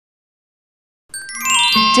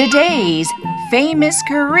Today's famous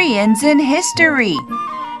Koreans in history.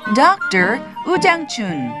 Dr. Woo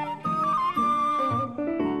Jang-chun.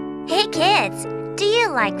 Hey kids, do you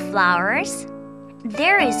like flowers?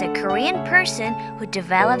 There is a Korean person who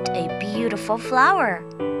developed a beautiful flower.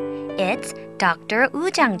 It's Dr. Woo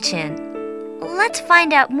Jang-chun. Let's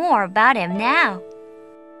find out more about him now.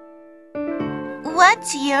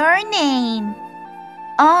 What's your name?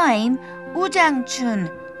 I'm Woo Jang-chun.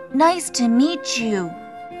 Nice to meet you.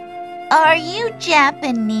 Are you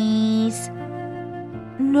Japanese?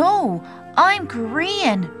 No, I'm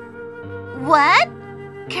Korean. What?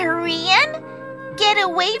 Korean? Get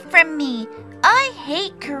away from me. I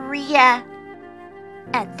hate Korea.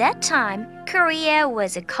 At that time, Korea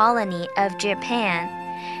was a colony of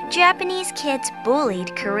Japan. Japanese kids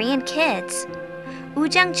bullied Korean kids. Woo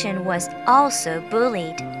Jang-chun was also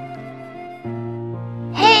bullied.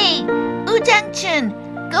 Hey, Woo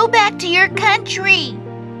Jang-chun, go back to your country.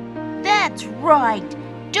 That's right.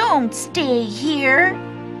 Don't stay here.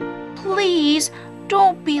 Please,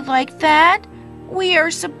 don't be like that. We are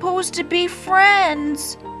supposed to be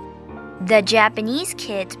friends. The Japanese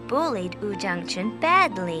kids bullied Woo Jang-chun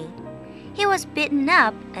badly. He was beaten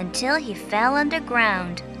up until he fell on the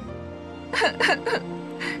ground.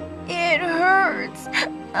 It hurts.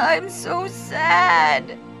 I'm so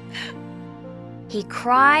sad. He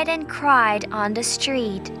cried and cried on the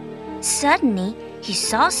street. Suddenly, he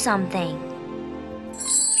saw something.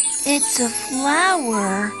 It's a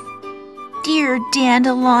flower. Dear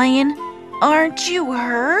dandelion, aren't you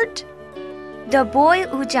hurt? The boy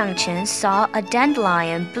Woo Jang-chun saw a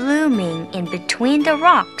dandelion blooming in between the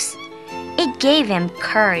rocks. It gave him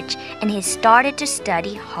courage and he started to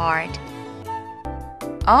study hard.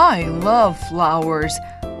 I love flowers.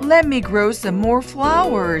 Let me grow some more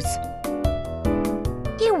flowers.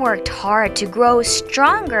 He worked hard to grow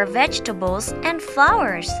stronger vegetables and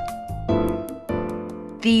flowers.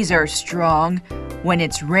 These are strong. When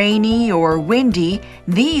it's rainy or windy,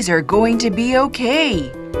 these are going to be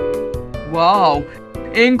okay. Wow,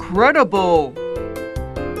 incredible!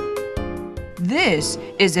 This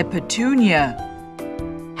is a petunia.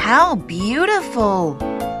 How beautiful!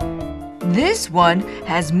 This one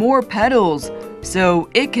has more petals,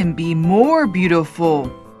 so it can be more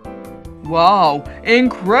beautiful. Wow,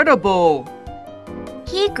 incredible!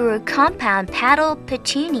 He grew compound petal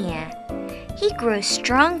petunia. He grew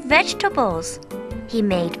strong vegetables. He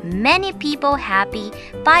made many people happy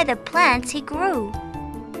by the plants he grew.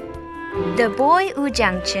 The boy Woo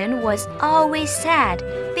Jang-chun was always sad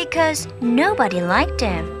because nobody liked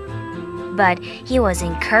him. But he was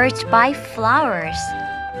encouraged by flowers.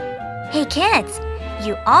 Hey kids,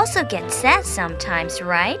 you also get sad sometimes,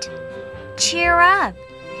 right? Cheer up!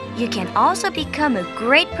 You can also become a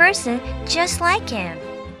great person just like him.